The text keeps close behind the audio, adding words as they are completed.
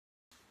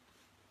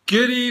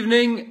Good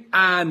evening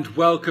and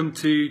welcome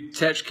to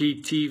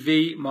Tetrakey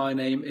TV. My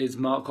name is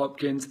Mark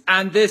Hopkins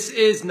and this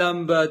is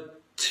number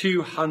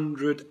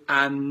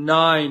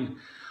 209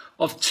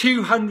 of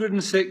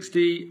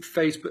 260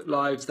 Facebook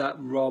Lives that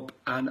Rob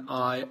and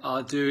I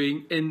are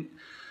doing in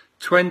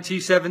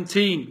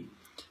 2017.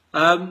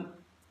 So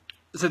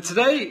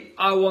today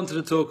I wanted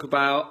to talk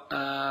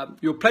about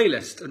your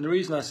playlist, and the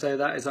reason I say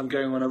that is I'm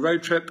going on a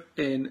road trip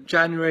in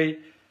January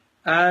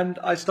and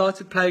I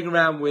started playing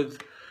around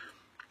with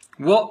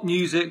what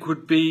music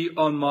would be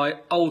on my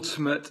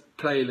ultimate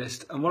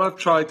playlist. And what I've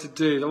tried to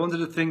do is I wanted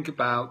to think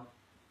about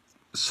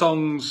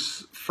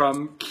songs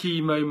from key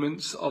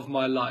moments of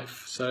my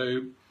life.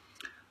 So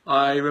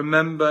I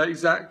remember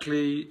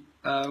exactly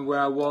where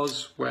I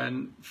was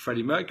when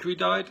Freddie Mercury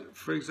died,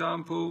 for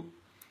example.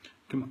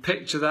 I can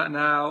picture that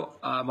now.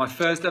 My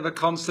first ever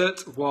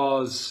concert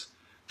was,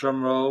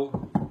 drum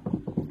roll,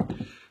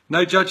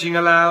 No Judging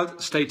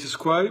Allowed, Status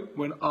Quo,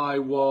 when I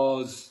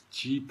was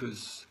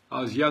jeepers. I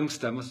was a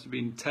youngster, must have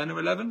been 10 or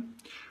 11.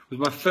 It was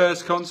my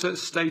first concert,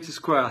 Status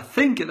Quo. I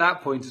think at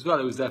that point as well,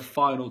 it was their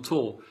final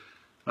tour.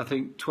 I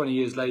think 20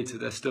 years later,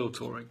 they're still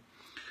touring.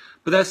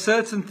 But there's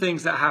certain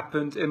things that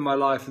happened in my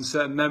life and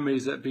certain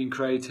memories that have been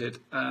created.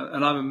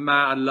 And I'm a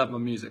man, I love my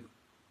music.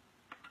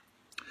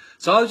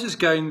 So I was just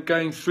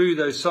going through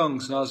those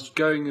songs, and I was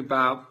going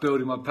about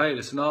building my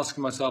playlist and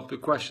asking myself the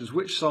questions: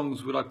 which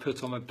songs would I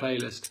put on my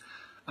playlist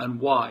and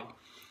why?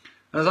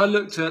 And as I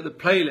looked at the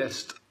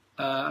playlist,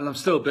 and I'm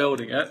still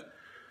building it,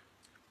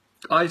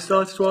 I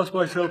started to ask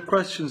myself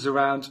questions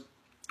around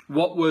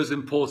what was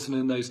important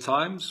in those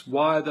times.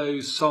 Why are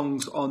those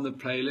songs on the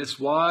playlist?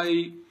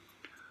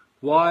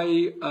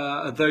 Why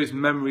are those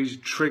memories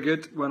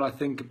triggered when I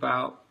think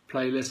about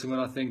playlists and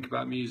when I think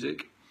about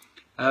music?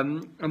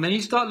 And then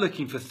you start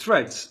looking for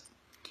threads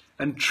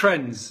and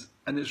trends,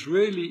 and it's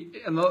really,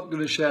 I'm not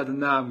going to share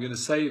them now, I'm going to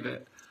save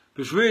it,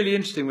 but it's really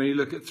interesting when you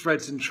look at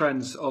threads and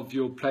trends of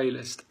your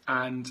playlist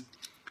and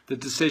the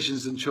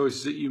decisions and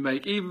choices that you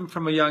make, even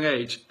from a young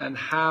age, and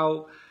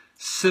how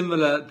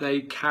similar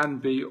they can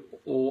be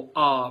or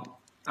are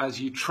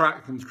as you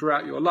track them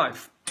throughout your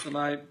life. And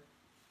I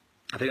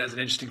think that's an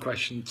interesting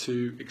question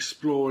to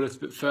explore a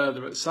little bit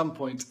further at some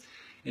point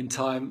in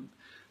time,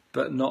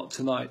 but not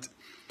tonight.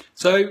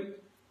 So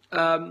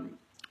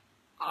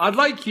I'd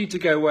like you to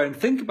go away and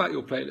think about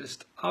your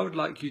playlist. I would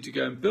like you to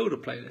go and build a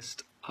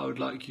playlist. I would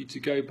like you to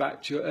go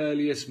back to your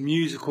earliest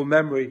musical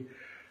memory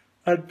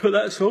and put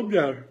that song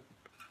down.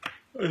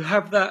 And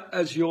have that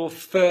as your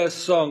first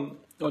song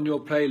on your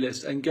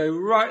playlist and go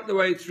right the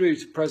way through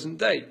to present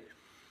day.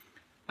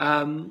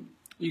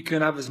 You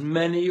can have as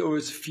many or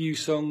as few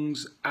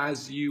songs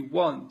as you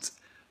want.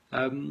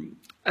 And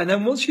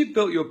then once you've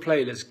built your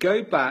playlist,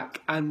 go back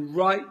and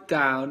write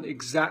down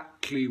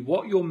exactly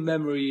what your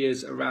memory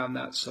is around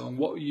that song.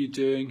 What were you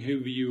doing? Who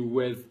were you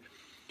with?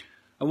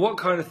 And what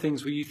kind of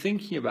things were you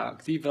thinking about?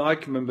 Because even I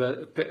can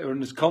remember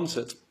in this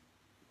concert,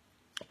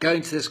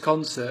 going to this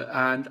concert,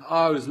 and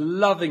I was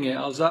loving it.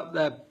 I was up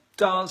there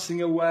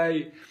dancing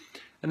away,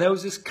 and there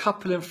was this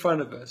couple in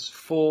front of us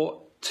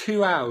for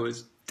 2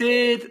 hours,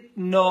 did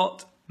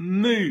not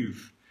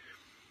move.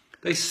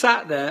 They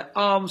sat there,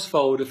 arms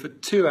folded for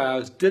 2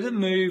 hours, didn't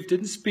move,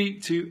 didn't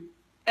speak to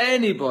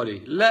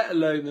anybody, let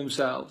alone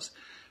themselves.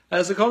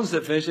 As the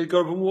concert finished, they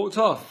got up and walked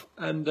off.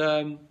 And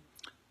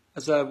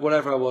as a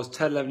whatever I was,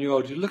 10,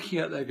 11-year-old, you're looking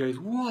at there going,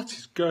 what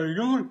is going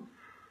on?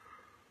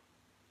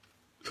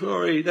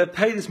 Sorry, they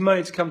paid this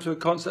money to come to a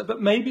concert,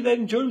 but maybe they'd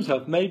enjoy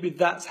themselves. Maybe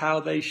that's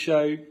how they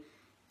show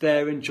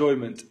their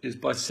enjoyment, is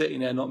by sitting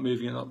there, not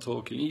moving and not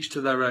talking. Each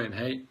to their own,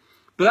 hey?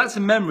 But that's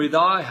a memory that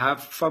I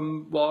have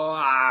from, well,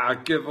 I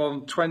give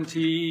on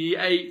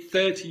 28,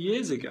 30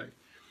 years ago.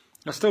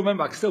 I still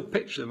remember, I can still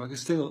picture them. I can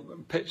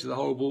still picture the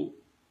horrible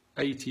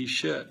 80s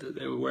shirt that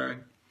they were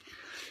wearing.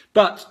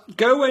 But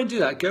go away and do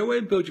that. Go away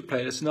and build your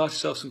playlist and ask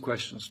yourself some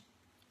questions.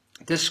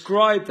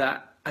 Describe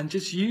that. And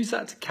just use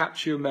that to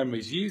capture your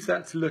memories. Use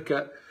that to look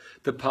at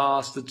the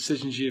past, the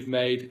decisions you've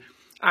made,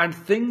 and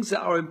things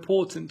that are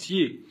important to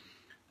you.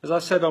 As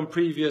I've said on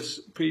previous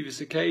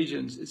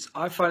occasions,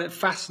 I find it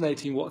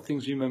fascinating what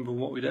things we remember and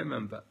what we don't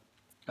remember.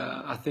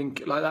 I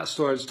think, like that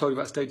story I was talking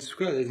about, Status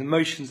Quo, there's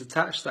emotions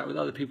attached to that with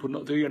other people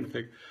not doing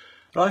anything.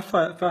 But I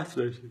find it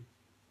fascinating.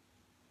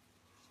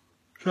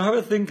 So have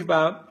a think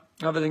about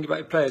your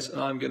players,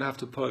 and I'm going to have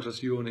to apologise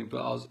for yawning,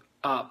 but I was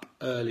up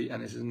early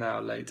and it is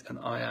now late, and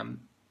I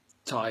am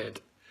tired.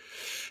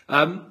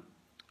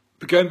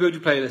 But go and build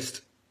your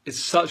playlist. It's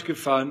such good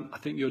fun. I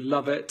think you'll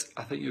love it.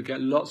 I think you'll get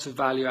lots of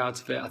value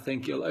out of it. I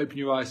think it'll open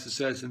your eyes to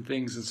certain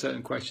things and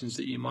certain questions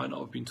that you might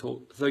not have been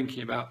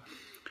thinking about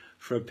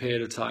for a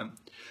period of time.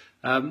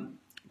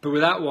 But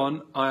with that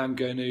one, I am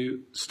going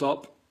to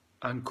stop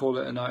and call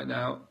it a night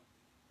now,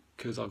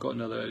 because I've got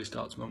another early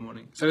start tomorrow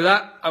morning. So with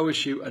that, I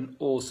wish you an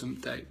awesome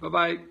day.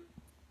 Bye-bye.